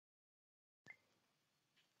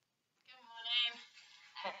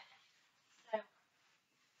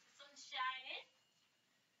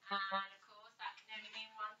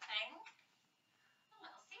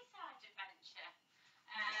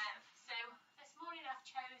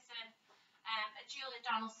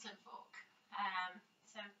Donaldson book.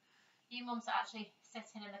 So you mums are actually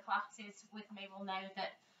sitting in the classes with me will know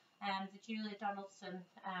that the Julia Donaldson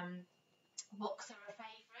books are a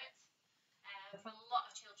favourite for a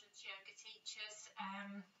lot of children's yoga teachers.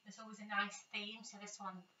 There's always a nice theme. So this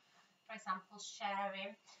one, for example,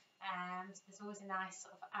 sharing. There's always a nice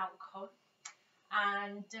sort of outcome.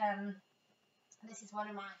 And this is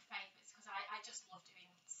one of my favourites because I just love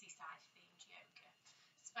doing seaside themed yoga,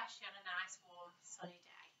 especially on a nice warm sunny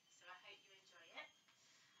day. So I hope you enjoy it.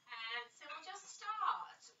 So we'll just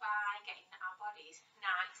start by getting our bodies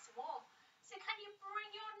nice and warm. So can you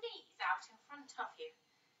bring your knees out in front of you?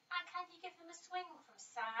 And can you give them a swing from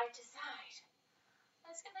side to side?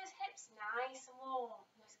 Let's get those hips nice and warm,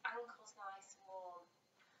 those ankles nice and warm.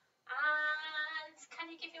 And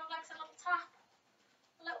can you give your legs a little tap,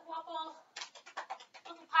 a little wobble,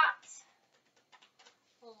 a little pat?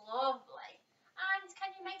 Lovely. And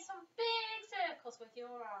can you make some big circles with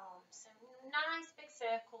your arms? So nice big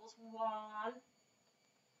circles. 1,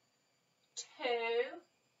 2,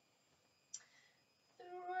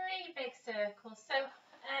 3 big circles. So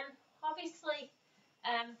obviously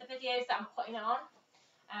the videos that I'm putting on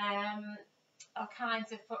are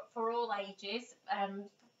kinds of for all ages.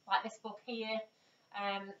 Like this book here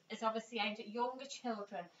is obviously aimed at younger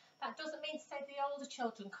children. That doesn't mean to say the older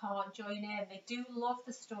children can't join in. They do love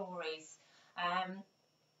the stories, and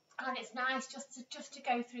it's nice just to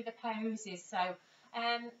go through the poses. So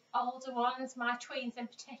older ones, my tweens in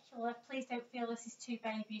particular, please don't feel this is too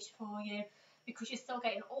babyish for you, because you're still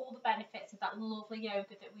getting all the benefits of that lovely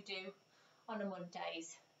yoga that we do on a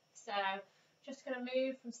Mondays. So just going to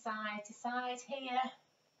move from side to side here.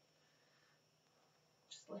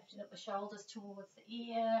 Just lifting up the shoulders towards the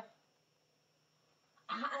ear.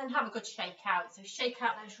 And have a good shake out. So shake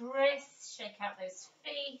out those wrists, shake out those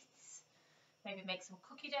feet. Maybe make some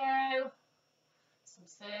cookie dough, some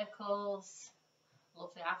circles.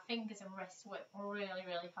 Lovely. Our fingers and wrists work really,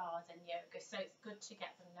 really hard in yoga, so it's good to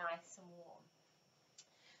get them nice and warm.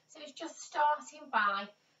 So it's just starting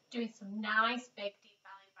by doing some nice big deep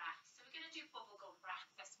belly breaths. So we're going to do bubblegum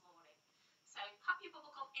breath this morning. So pop your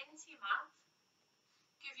bubblegum into your mouth.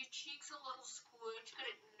 Give your cheeks a little squirt. Get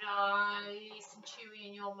it nice and chewy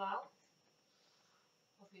in your mouth.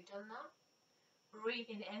 Have you done that?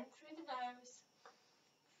 Breathing in through the nose.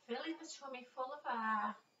 Filling the tummy full of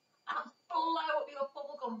air. And blow up your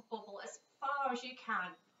bubblegum bubble as far as you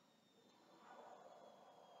can.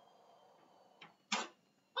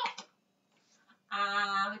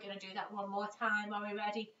 And we're going to do that one more time. Are we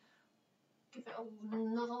ready? Give it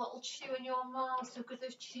another little chew in your mouth. So give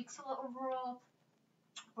those cheeks a little rub.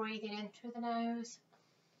 Breathing in through the nose.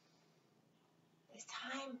 This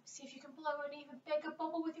time, see if you can blow an even bigger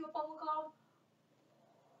bubble with your bubble gum.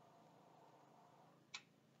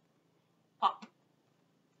 Pop.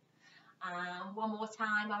 And one more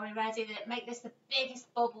time. Are we ready? Make this the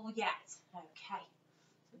biggest bubble yet. Okay.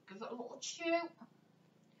 So give it a little chew.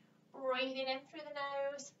 Breathing in through the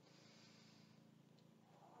nose.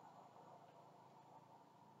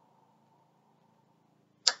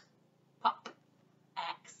 Pop.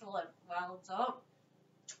 Excellent. Well done.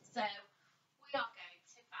 So we are going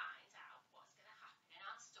to find out what's going to happen in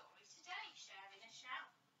our story today, sharing a shell.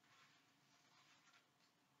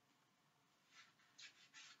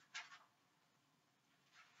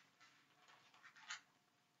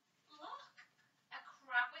 Look, a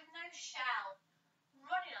crab with no shell,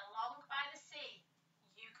 running along by the sea.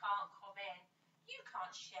 You can't come in. You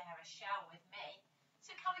can't share a shell with me.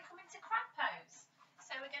 So can we come into crab pose?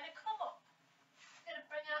 So we're going to come up. We're going to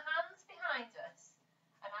bring our hands behind us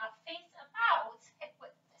and our feet about hip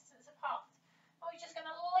width distance apart. And we're just going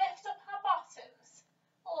to lift up our bottoms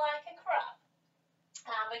like a crab.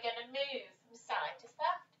 And we're going to move from side to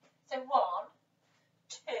side. So 1,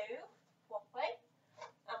 2, one way,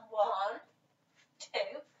 and 1,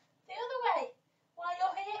 2, the other way. While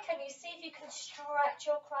you're here, can you see if you can stretch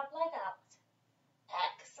your crab leg out?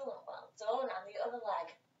 Excellent, well done. And the other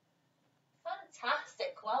leg.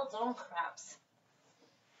 Fantastic, well done, crabs.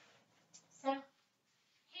 So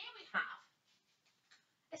here we have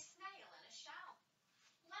a snail and a shell.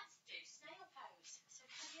 Let's do snail pose. So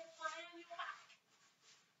can you lie on your back?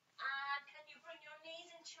 And can you bring your knees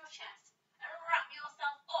into your chest and wrap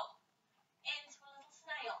yourself up into a little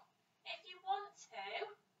snail? If you want to,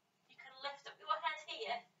 you can lift up your head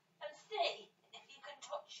here and see if you can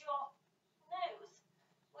touch your nose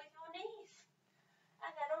with your knees.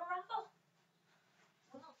 And then unravel.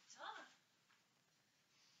 Well done.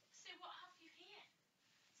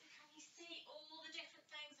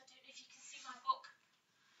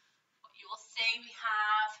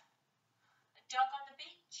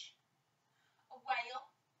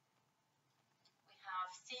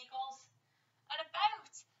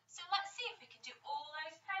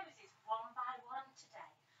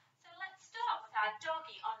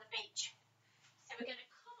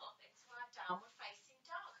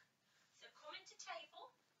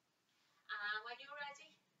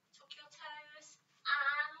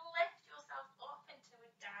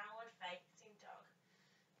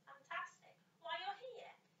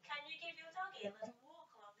 doggy a little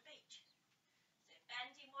walk along the beach. So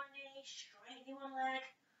bending one knee, straightening one leg.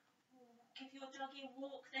 Give your doggy a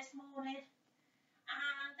walk this morning.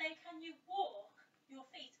 And then can you walk your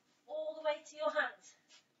feet all the way to your hands?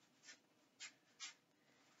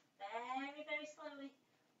 Very, very slowly.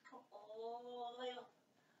 Come all the way up.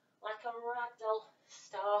 Like a ragdoll,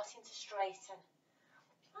 starting to straighten.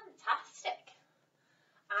 Fantastic.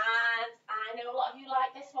 And I know a lot of you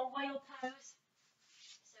like this one, whale pose.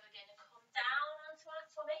 So we're going to come down onto our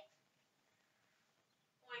tummy.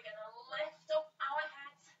 We're going to lift up our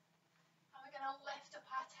heads. And we're going to lift up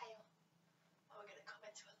our tail. And we're going to come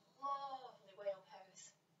into a lovely whale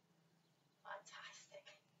pose. Fantastic.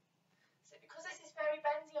 So because this is very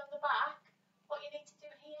bendy on the back, what you need to do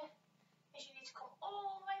here is you need to come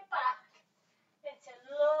all the way back into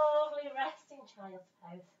lovely resting child's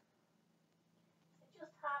pose.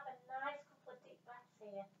 Just have a nice couple of deep breaths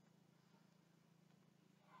here.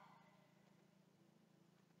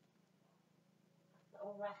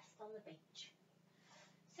 Little rest on the beach.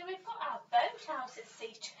 So we've got our boat out at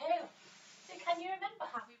sea too. So can you remember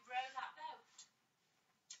how we rowed that boat?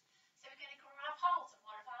 So we're going to grab hold of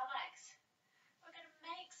one of our legs. We're going to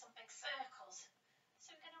make some big circles. So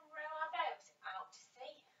we're going to row our boat out to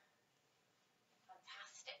sea.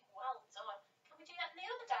 Fantastic, well done. Can we do that in the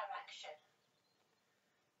other direction?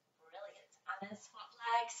 Brilliant. And then swap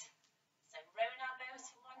legs. So rowing our boat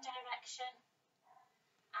in one direction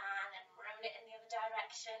and then rowing it in the other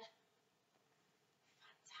direction.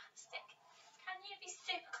 Fantastic. Can you be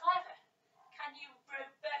super clever? Can you row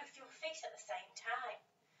both your feet at the same time?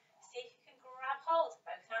 See if you can grab hold of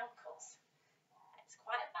both ankles. It's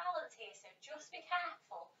quite a balance here, so just be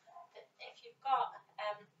careful that if you've got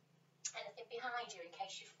anything behind you in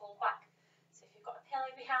case you fall back. So if you've got a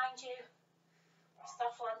pillow behind you, or a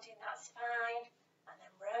soft landing, that's fine. And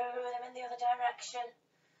then row them in the other direction.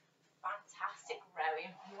 Fantastic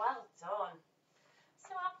rowing, well done.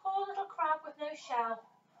 So our poor little crab with no shell,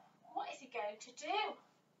 what is he going to do?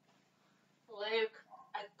 Luke,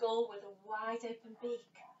 a gull with a wide open beak.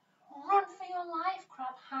 Run for your life,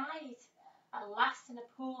 crab, hide. At last in a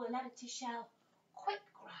pool, an empty shell. Quick,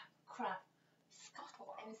 crab,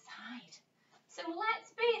 scuttle inside. So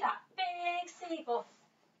let's be that big seagull.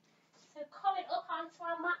 So coming up onto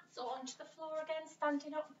our mats or onto the floor again,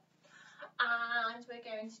 standing up. And we're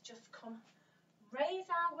going to just come raise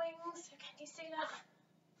our wings. So can you see that?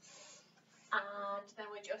 And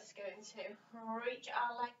then we're just going to reach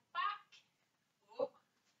our leg back. Ooh.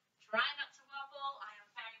 Try not to wobble. I am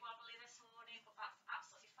very wobbly this morning, but that's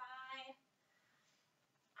absolutely fine.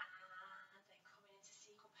 And then coming into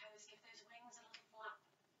seagull pose, give those wings a little flap.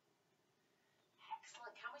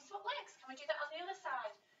 Excellent. Can we swap legs? Can we do that on the other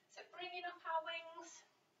side? So bringing up our wings,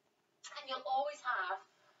 and you'll always have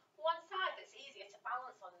one side that's easier to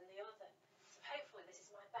balance on than the other. So hopefully this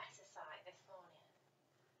is my better side this morning.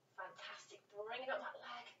 Fantastic. Bringing up that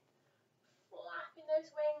leg, flapping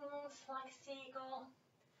those wings like a seagull.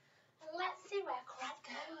 And let's see where crab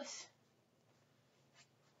goes.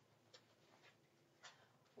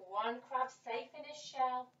 One crab safe in his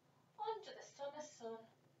shell, under the summer sun,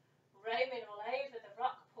 roaming all over the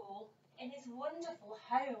rock pool in his wonderful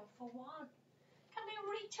home for one. Can we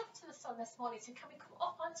reach up to the sun this morning? So can we come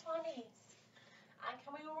up onto our knees? And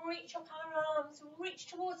can we reach up our arms,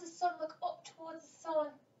 reach towards the sun, look up towards the sun?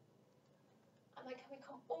 And then can we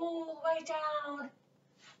come all the way down?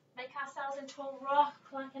 Make ourselves into a rock,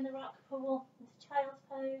 like in the rock pool, into child's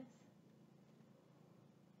pose.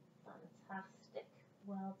 Fantastic,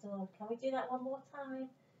 well done. Can we do that one more time?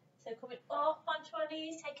 So coming up onto our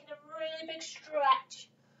knees, taking a really big stretch.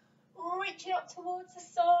 Reaching up towards the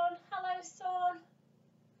sun. Hello, sun.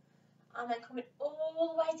 And then coming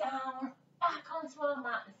all the way down, back onto our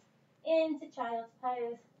mats, into child's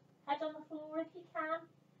pose. Head on the floor if you can.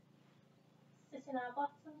 Sitting our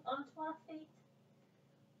bottom onto our feet.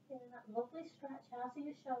 Feeling that lovely stretch out of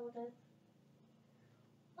your shoulders.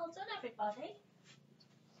 Well done, everybody.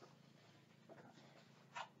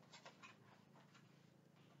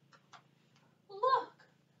 Look,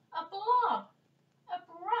 a blob. A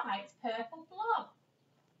bright purple blob.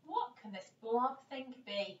 What can this blob thing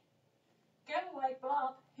be? Go away,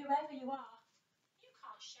 blob, whoever you are. You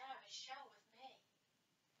can't share a shell with me.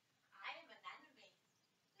 I am an enemy,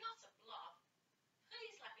 not a blob.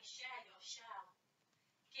 Please let me share your shell.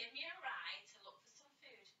 Give me a ride to look for some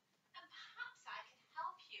food, and perhaps I can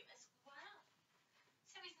help you as well.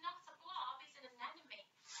 So he's not a blob, he's an anemone.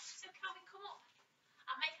 So can we come up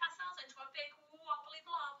and make ourselves into a big wobbly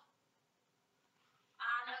blob?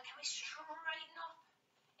 And can we straighten up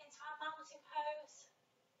into our mountain pose?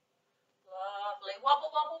 Lovely. Wobble,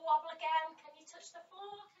 wobble, wobble again. Can you touch the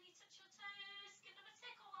floor? Can you touch your toes?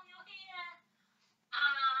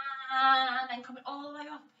 And then coming all the way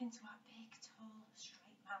up into our big, tall,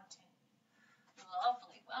 straight mountain.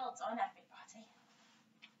 Lovely. Well done, everybody.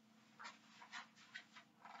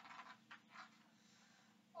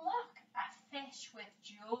 Look, a fish with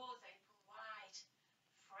jaws open wide.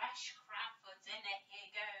 Fresh crab for dinner,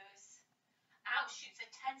 here goes. Out shoots a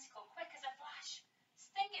tentacle quick as a flash,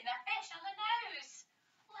 stinging the fish on the nose.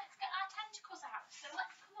 Let's get our tentacles out, so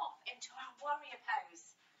let's come up into our warrior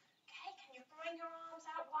pose. Okay, can you bring your arms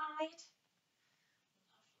out wide?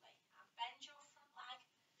 Lovely. And bend your front leg,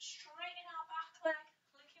 straighten our back leg,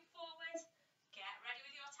 looking forward. Get ready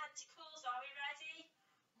with your tentacles. Are we ready?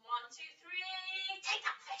 1, 2, 3. Take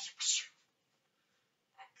that fish.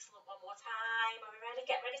 Excellent. One more time. Are we ready?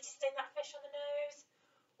 Get ready to sting that fish on the nose.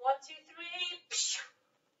 1, 2, 3.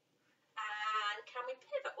 And can we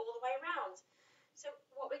pivot all the way around? So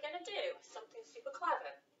what we're going to do, something super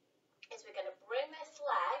clever, is we're going to bring this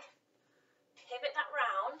leg, pivot that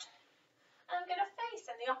round, and I'm going to face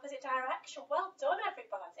in the opposite direction. Well done,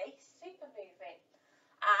 everybody. Super moving.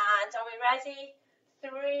 And are we ready?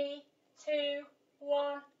 3, 2,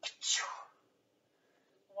 1.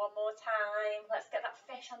 One more time. Let's get that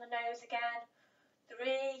fish on the nose again.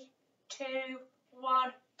 3, 2,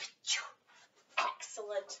 1.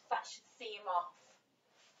 Excellent. That should see him off.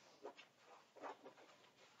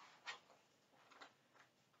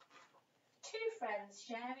 Two friends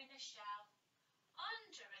sharing a shell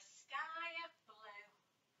under a sky of blue,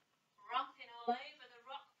 romping all over the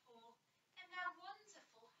rock pool in their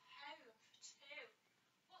wonderful home for two.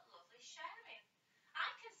 What lovely sharing.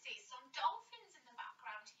 I can see some dolphins in the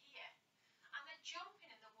background here, and they're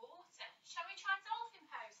jumping in the water. Shall we try dolphin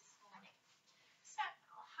pose this morning? So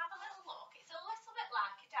I'll have a little look. It's a little bit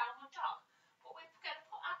like a downward dog, but we're going to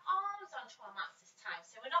put our arms onto our mats this time.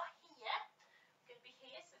 So we're not here. We're going to be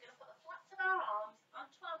here. So we're going to put the flats of our arms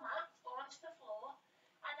onto our mat or onto the floor,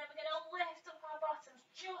 and then we're going to lift up our bottoms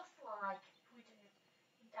just like we do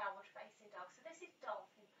in downward facing dog. So this is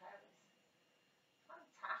dolphin pose.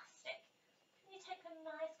 Fantastic. Can you take a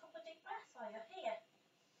nice couple of deep breaths while you're here?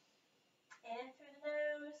 In through the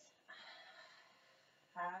nose,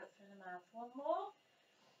 out through the mouth. One more.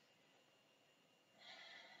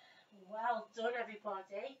 Well done,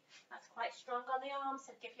 everybody. That's quite strong on the arms,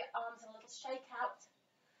 so give your arms a little shake out.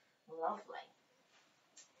 Lovely.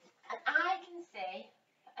 And I can see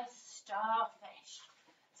a starfish.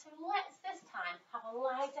 So let's this time have a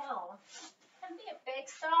lie down and be a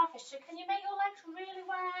big starfish. So can you make your legs really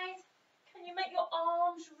wide? Can you make your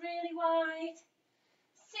arms really wide?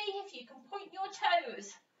 See if you can point your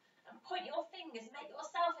toes and point your fingers. Make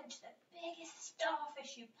yourself into the biggest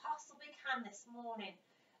starfish you possibly can this morning.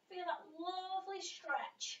 Feel that lovely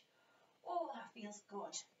stretch. Oh, that feels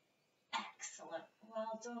good. Excellent.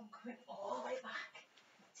 Well done. Coming all the way back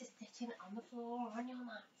to sitting on the floor on your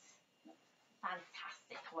mats.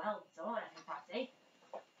 Fantastic. Well done, everybody.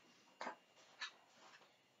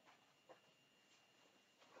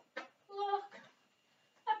 Look,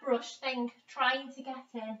 a brush thing trying to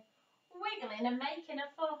get in, wiggling and making a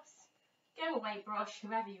fuss. Go away, brush,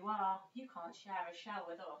 whoever you are. You can't share a shell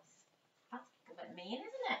with us. That's a bit mean,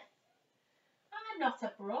 isn't it? I'm not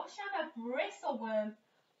a brush, I'm a bristleworm.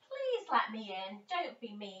 Please let me in, don't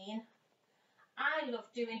be mean. I love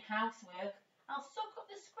doing housework. I'll suck up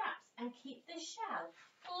the scraps and keep this shell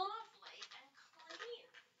lovely and clean.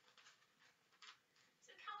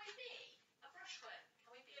 So can we be a brushworm?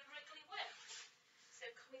 Can we be a wriggly worm? So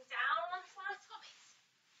coming down onto our tummies,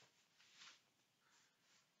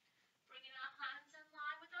 bringing our hands in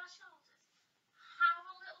line with our shoulders. Have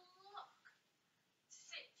a little look to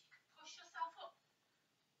see if you can push yourself up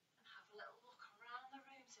and have a little look around the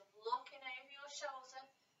room. So looking over your shoulder,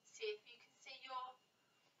 see if you can see your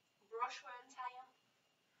brushworm tail.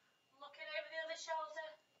 Looking over the other shoulder,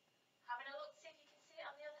 having a look to see if you can see it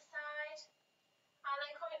on the other side. And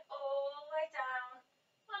then coming all the way down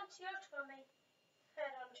onto your tummy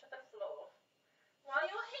and onto the floor. While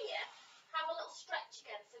you're here, have a little stretch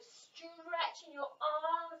again. So stretching your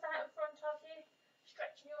arms out in front of you,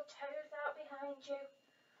 stretching your toes out behind you.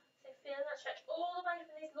 So feel that stretch all the way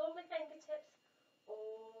from these lovely fingertips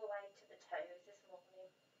all the way to the toes this morning.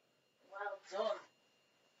 Well done.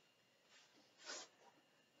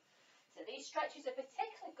 So these stretches are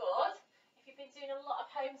particularly good if you've been doing a lot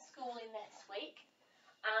of homeschooling this week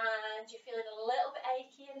and you're feeling a little bit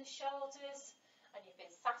achy in the shoulders and you've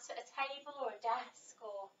been sat at a table or a desk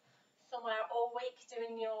or somewhere all week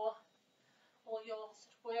doing all your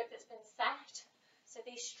sort of work that's been set. So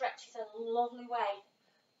these stretches are a lovely way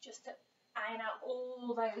just to iron out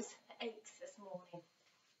all those aches this morning.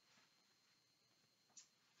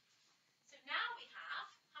 So now we have,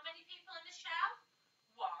 how many people in the shell?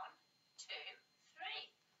 1,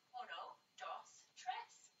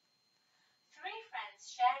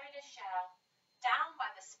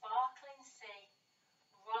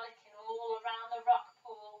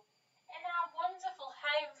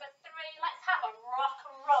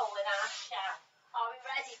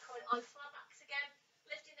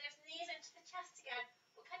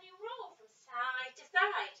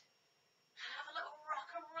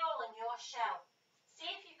 shell. See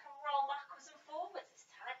if you can roll backwards and forwards this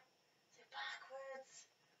time. So backwards,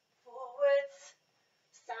 forwards,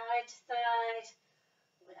 side to side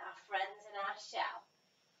with our friends in our shell.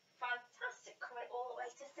 Fantastic. Coming all the way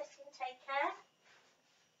to sitting, take care.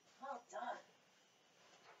 Well done.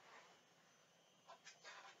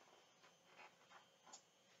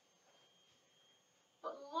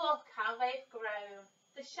 But look how they've grown.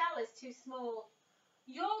 The shell is too small.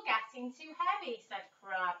 You're getting too heavy, said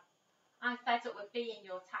Crab. I'm fed up with being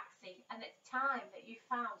your taxi, and it's time that you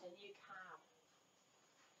found a new cab.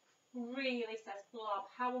 Really, says Blob,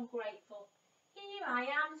 how ungrateful. Here I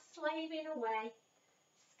am, slaving away,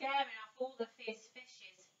 scaring off all the fierce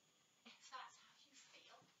fishes. If that's how you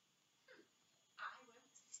feel, I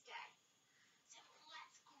won't stay. So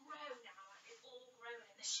let's grow now, like we've all grown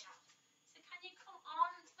in the shell. So can you come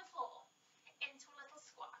on to the floor, into a little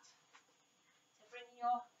squat? So bring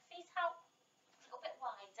your feet out a little bit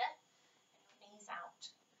wider and your knees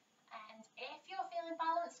out. And if you're feeling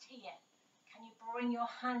balanced here, can you bring your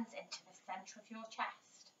hands into the centre of your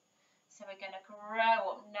chest? So we're going to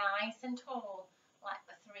grow up nice and tall, like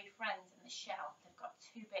the three friends in the shell. They've got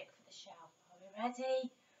too big for the shell. Are we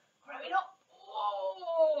ready? Growing up.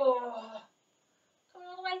 Whoa! Coming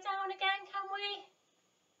all the way down again, can we?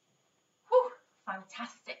 Whew!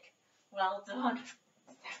 Fantastic. Well done.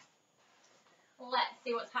 Let's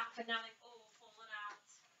see what's happened now they've all fallen out.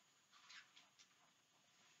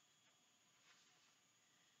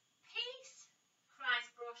 Peace, cries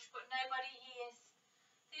Brush, but nobody hears.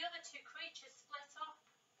 The other two creatures split up.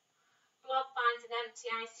 Blob finds an empty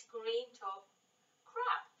ice cream tub.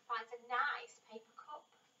 Crab finds a nice paper cup.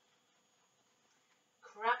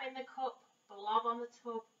 Crab in the cup, Blob on the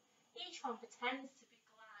tub. Each one pretends to be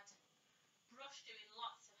glad. Brush doing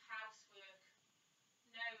lots of housework.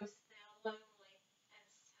 Knows they are lonely and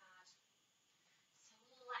sad.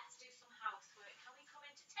 So let's do some housework. Can we come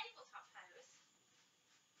into tabletop pose?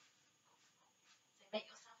 So make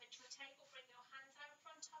yourself into a table, bring your hands out in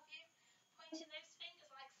front of you, pointing those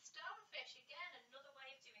fingers like starfish. Again, another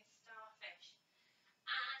way of doing starfish.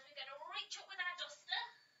 And we're going to reach up with our duster.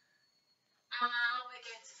 And we're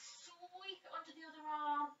going to sweep it under the other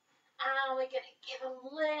arm. And we're going to give a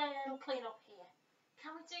little clean up here.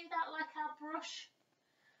 Can we do that like our brush?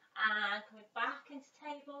 And coming back into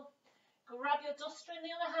table. Grab your duster in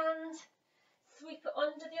the other hand. Sweep it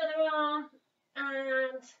under the other arm.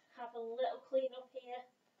 And have a little clean up here.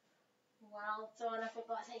 Well done,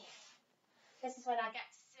 everybody. This is when I get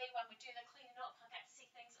to see, when we do the cleaning up, I get to see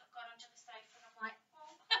things that have gone under the sofa and I'm like,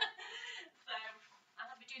 oh. So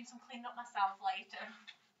I'll be doing some cleaning up myself later.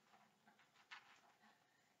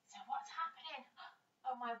 So what's happening?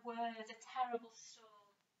 Oh my word, a terrible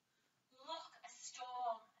storm. Look, a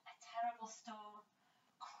storm, a terrible storm.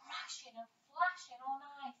 Crashing and flashing all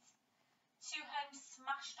night. Two homes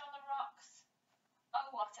smashed on the rocks.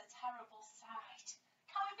 Oh, what a terrible sight.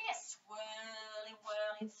 Can we be a swirling,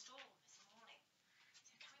 whirling storm this morning?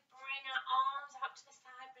 So can we bring our arms out to the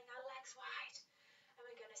side, bring our legs wide, and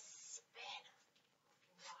we're going to spin.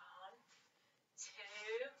 1,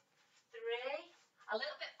 2, 3. A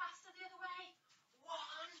little bit faster the other way.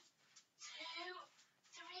 1,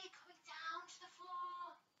 2, 3. Coming down to the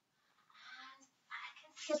floor. And I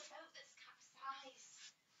can see a boat that's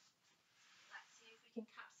capsized. Let's see if we can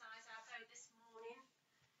capsize our boat this morning.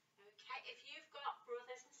 Okay, if you've got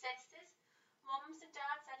brothers and sisters, mums and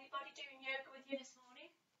dads, anybody doing yoga with you this morning,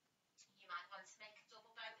 you might want to make a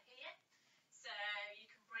double boat here. So you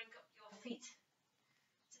can bring up your feet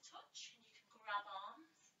to touch and you can grab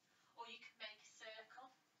arms, or you can make a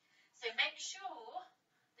circle. So make sure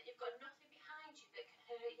that you've got nothing behind you that can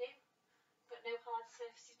hurt you. You've got no hard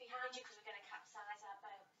surfaces behind you because we're going to capsize our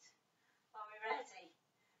boat. Are we ready?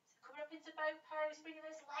 So coming up into boat pose, bringing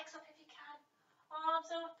those legs up if you can.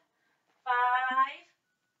 Arms up. 5,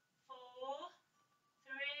 4,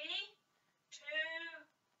 3, 2,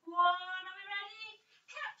 1. Are we ready?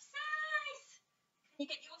 Capsize! Can you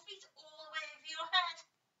get your feet all the way over your head?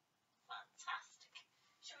 Fantastic.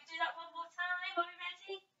 Shall we do that one more time? Are we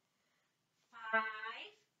ready? 5,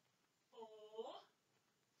 4,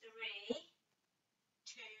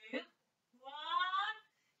 3, 2, 1.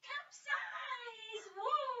 Capsize!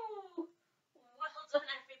 Woo! Well done,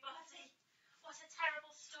 everybody. What a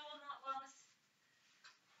terrible storm that was.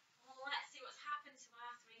 Well, let's see what's happened to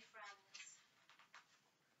our three friends.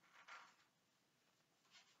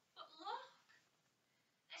 But look,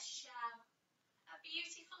 a shell, a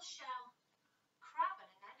beautiful shell. Crab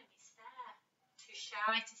and anemones there. Too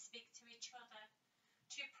shy to speak to each other.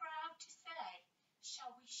 Too proud to say,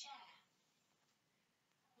 shall we share?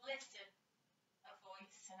 Listen, a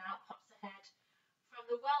voice, and out pops a head from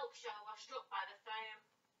the whelp shell washed up by the foam.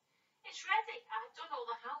 It's ready. I've done all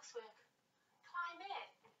the housework. Climb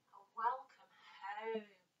in and welcome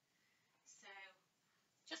home. So,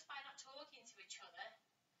 just by not talking to each other,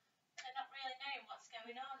 they're not really knowing what's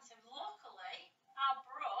going on. So luckily, our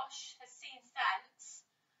brush has seen sense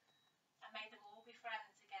and made them all be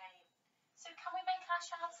friends again. So can we make our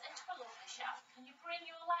shelves into a lovely shelf? Can you bring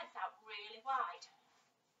your legs out really wide?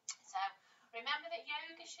 So remember that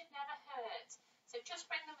yoga should never hurt. So just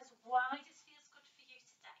bring them as wide as feels good for you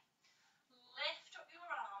today. Lift up your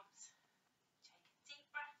arms. Take a deep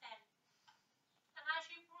breath in. And as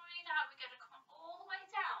you breathe out, we're going to come all the way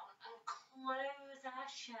down and close our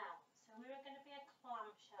shell. So we're going to be a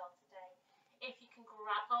clam shell today. If you can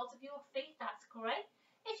grab hold of your feet, that's great.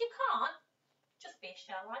 If you can't, just be a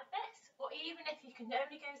shell like this. Or even if you can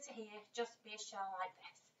only go to here, just be a shell like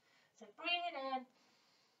this. So breathing in and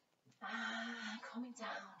coming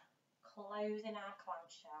down, closing our clam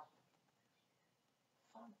shell.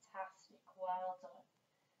 Fantastic, well done.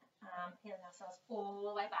 Peeling ourselves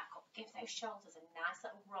all the way back up. Give those shoulders a nice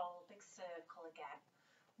little roll, big circle again.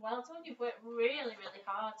 Well done, you've worked really, really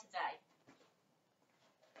hard today.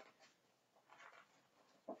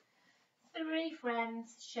 3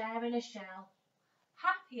 friends sharing a shell,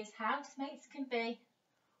 happy as housemates can be,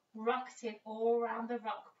 rocketing all round the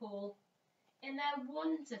rock pool in their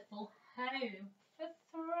wonderful home for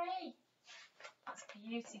 3. That's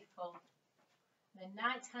beautiful. When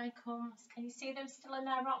night time comes, can you see them still in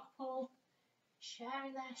their rock pool,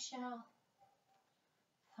 sharing their shell?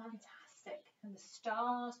 Fantastic. And the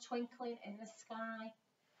stars twinkling in the sky.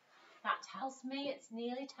 That tells me it's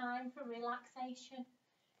nearly time for relaxation.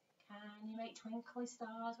 Can you make twinkly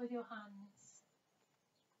stars with your hands?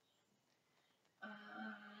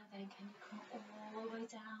 Then can you come all the way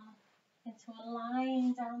down into a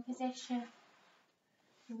lying down position?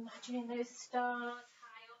 Imagining those stars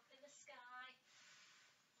high up in the sky.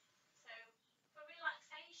 So for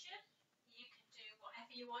relaxation, you can do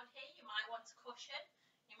whatever you want here. You might want a cushion,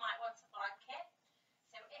 you might want a blanket.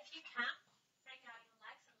 So if you can, bring out your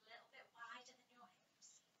legs a little bit wider than your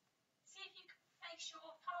hips. See if you can face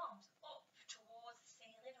your palms up towards the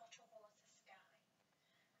ceiling or towards the sky.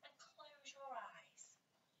 And close your eyes.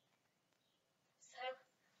 So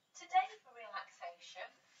today for relaxation,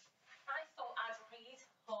 I thought I'd read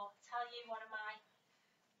or tell you one of my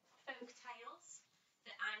folk tales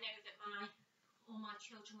that I know that all my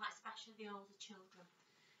children like, especially the older children.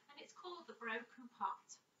 And it's called The Broken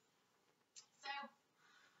Pot. So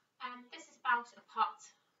this is about a pot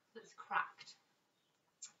that's cracked.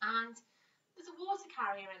 And there's a water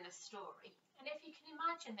carrier in this story. And if you can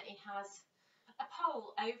imagine that he has a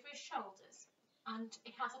pole over his shoulders and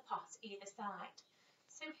he has a pot either side.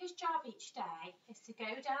 So his job each day is to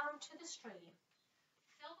go down to the stream,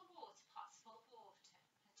 fill the water pots full of water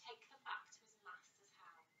and take them back to his master's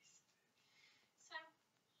house. So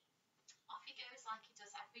off he goes like he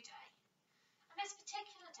does every day. And this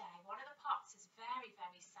particular day, one of the pots is very,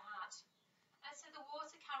 very sad. And so the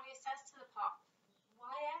water carrier says to the pot,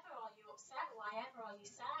 "Why ever are you upset? Why ever are you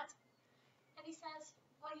sad?" And he says,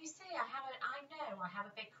 "Well, you see, I know I have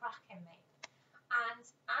a big crack in me. And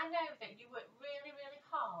I know that you work really, really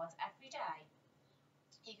hard every day.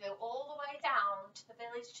 You go all the way down to the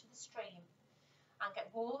village, to the stream, and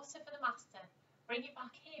get water for the master, bring it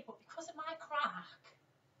back here. But because of my crack,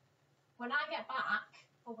 when I get back,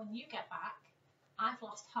 or when you get back, I've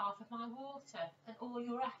lost half of my water, and all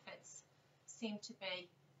your efforts seem to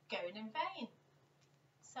be going in vain."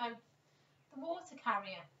 So the water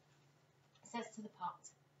carrier says to the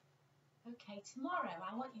pot, "Okay, tomorrow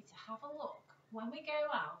I want you to have a look. When we go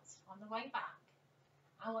out on the way back,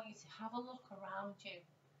 I want you to have a look around you.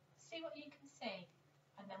 See what you can see,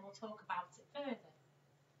 and then we'll talk about it further."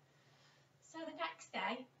 So the next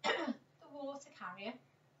day, the water carrier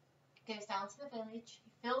goes down to the village. He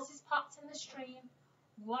fills his pots in the stream.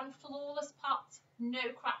 One flawless pot,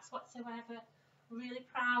 no cracks whatsoever. Really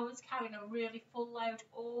proud, carrying a really full load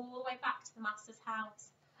all the way back to the master's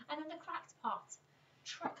house. And then the cracked pot,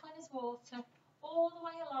 trickling his water all the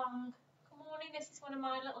way along. "Good morning, this is one of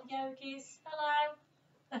my little yogis. Hello."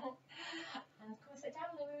 And come sit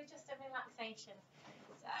down, we were just a relaxation.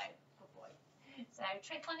 So, good boy. So,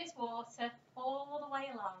 trickling his water all the way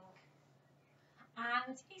along.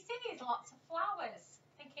 And he sees lots of flowers,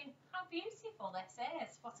 thinking, how beautiful this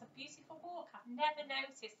is. What a beautiful walk. I've never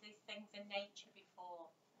noticed these things in nature before.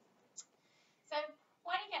 So,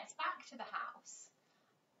 when he gets back to the house,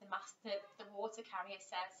 the water carrier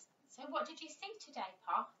says, "So what did you see today,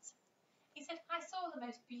 Pot?" He said, "I saw the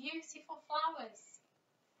most beautiful flowers."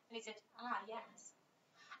 And he said, "Ah, yes.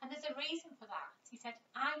 And there's a reason for that. He said,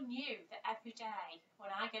 I knew that every day when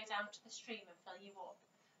I go down to the stream and fill you up,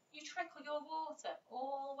 you trickle your water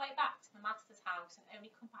all the way back to the master's house and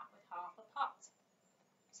only come back with half a pot.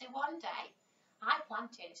 So one day I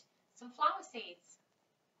planted some flower seeds,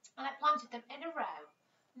 and I planted them in a row,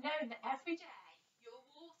 knowing that every day your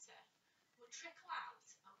water would trickle out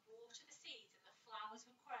and water the seeds, and the flowers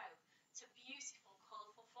would grow to beautiful,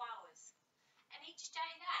 colourful flowers. And each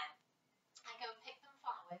day then, I go and pick them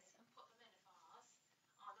flowers and put them in a vase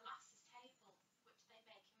on the master's table, which they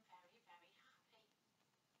make him very, very happy.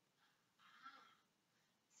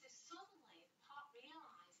 So suddenly the pot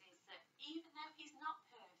realises that even though he's not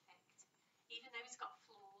perfect, even though he's got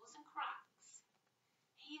flaws and cracks,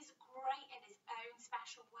 he is great in his own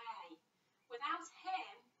special way. Without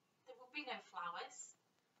him, there would be no flowers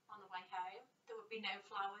on the way home. There would be no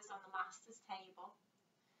flowers on the master's table.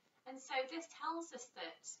 And so this tells us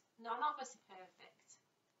that none of us are perfect.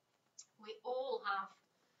 We all have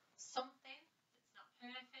something that's not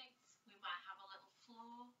perfect. We might have a little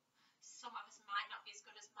flaw. Some of us might not be as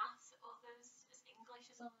good as maths as others, as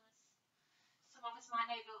English as others. Some of us might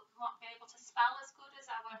not be able to spell as good as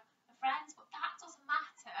our friends, but that doesn't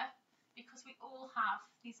matter, because we all have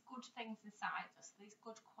these good things inside us, these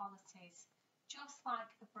good qualities, just like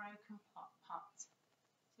the broken pot.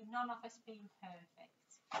 So none of us being perfect.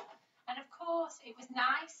 And of course, it was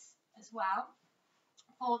nice as well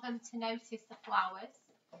for them to notice the flowers.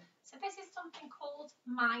 So this is something called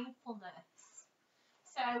mindfulness.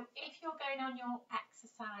 So if you're going on your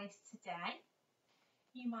exercise today,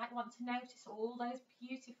 you might want to notice all those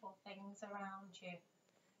beautiful things around you.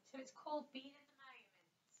 So it's called being in the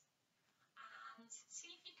moment. And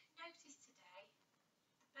see if you can notice today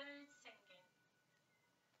the birds singing.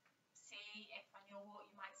 See if on your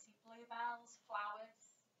walk you might see bluebells,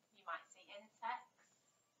 flowers, you might see insects.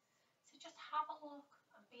 So just have a look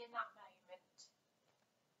and be in that moment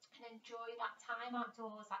and enjoy that time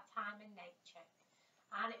outdoors, that time in nature.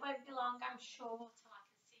 And it won't be long, I'm sure, till I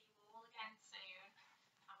can see you all again soon.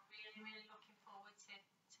 I'm really, really looking forward to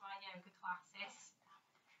our yoga classes.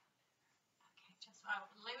 Okay, just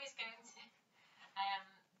Louis going to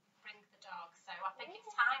bring the dog. So I think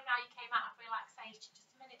it's time now you came out of relaxation.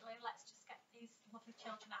 Just a minute, Lou, let's just get these lovely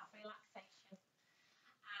children out of relaxation.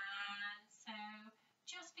 And so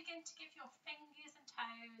just begin to give your fingers and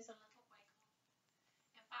toes a little wiggle.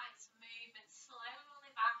 Invite some movement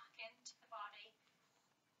slowly back into the body.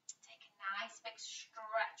 Take a nice big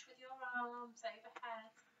stretch with your arms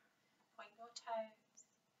overhead. Point your toes.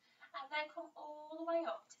 And then come all the way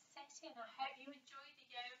up to sitting. I hope you enjoyed the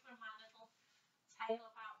yoga and my little tale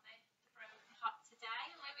about the broken pot today.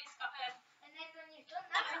 Louis got a... And then when you've done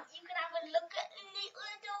that, you can have a look at the little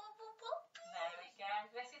adorable puppy. There we go.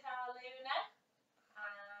 This is our Luna.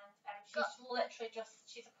 And she's literally just...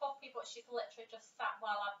 She's a puppy, but she's literally just sat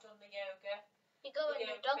while I've done the yoga. You got a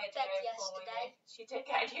new dog bed yesterday. She did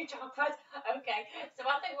get a new dog bed. Okay, so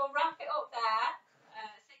I think we'll wrap it up there.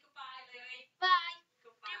 Say goodbye, Louis. Bye.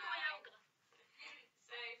 Goodbye. Do my yoga.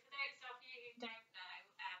 So for those of you who don't know,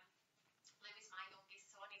 Louis is my youngest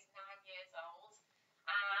son. He's 9 years old,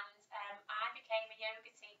 and I became a yoga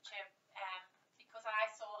teacher because I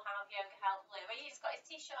saw how yoga helped Louis. He's got his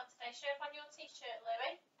t-shirt on today. Show him on your t-shirt,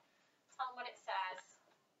 Louis. Tell him what it says.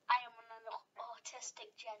 I am an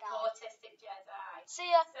autistic Jedi. Autistic Jedi.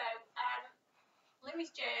 See ya. So,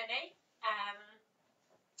 Louis' journey, I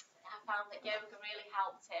found that yoga really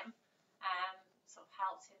helped him, sort of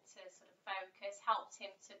helped him to sort of focus, helped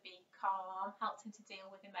him to be calm, helped him to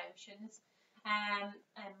deal with emotions. And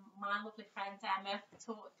my lovely friend Emma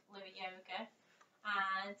taught Louis yoga,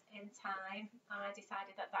 and in time I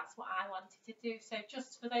decided that that's what I wanted to do. So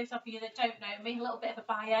just for those of you that don't know me, a little bit of a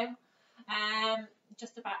bio.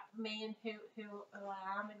 Just about me and who I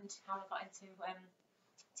am and how I got into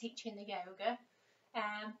teaching the yoga.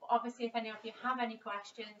 Obviously, if any of you have any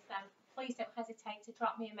questions, then please don't hesitate to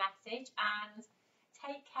drop me a message, and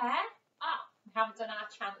take care. We haven't done our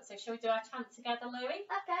chant, so shall we do our chant together, Louis?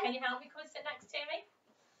 Okay. Can you help me come and sit next to me?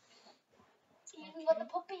 You even got the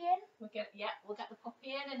puppy in. We'll get the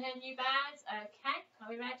puppy in and her new bed. Okay, are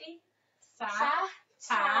we ready? Sa,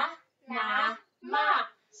 Ta, na, ma.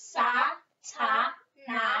 Sa, ta,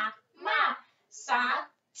 na, ma. Sa,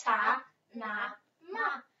 ta, na,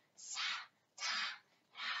 ma. Sa, ta,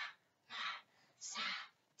 na, ma. Sa,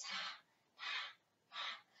 ta, na, ma.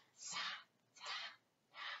 Sa, ta,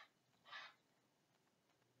 na, ma.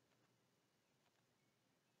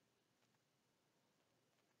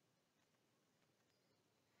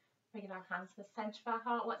 Bringing our hands to the centre of our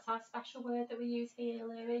heart. What's our special word that we use here,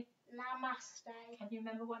 Louis? Namaste. Can you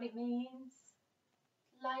remember what it means?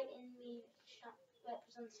 Light in me,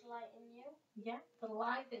 represents light in you. Yeah, the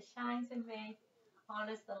light that shines in me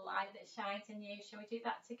honors the light that shines in you. Shall we do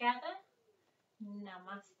that together?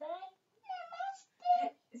 Namaste.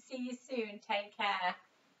 Namaste. See you soon. Take care.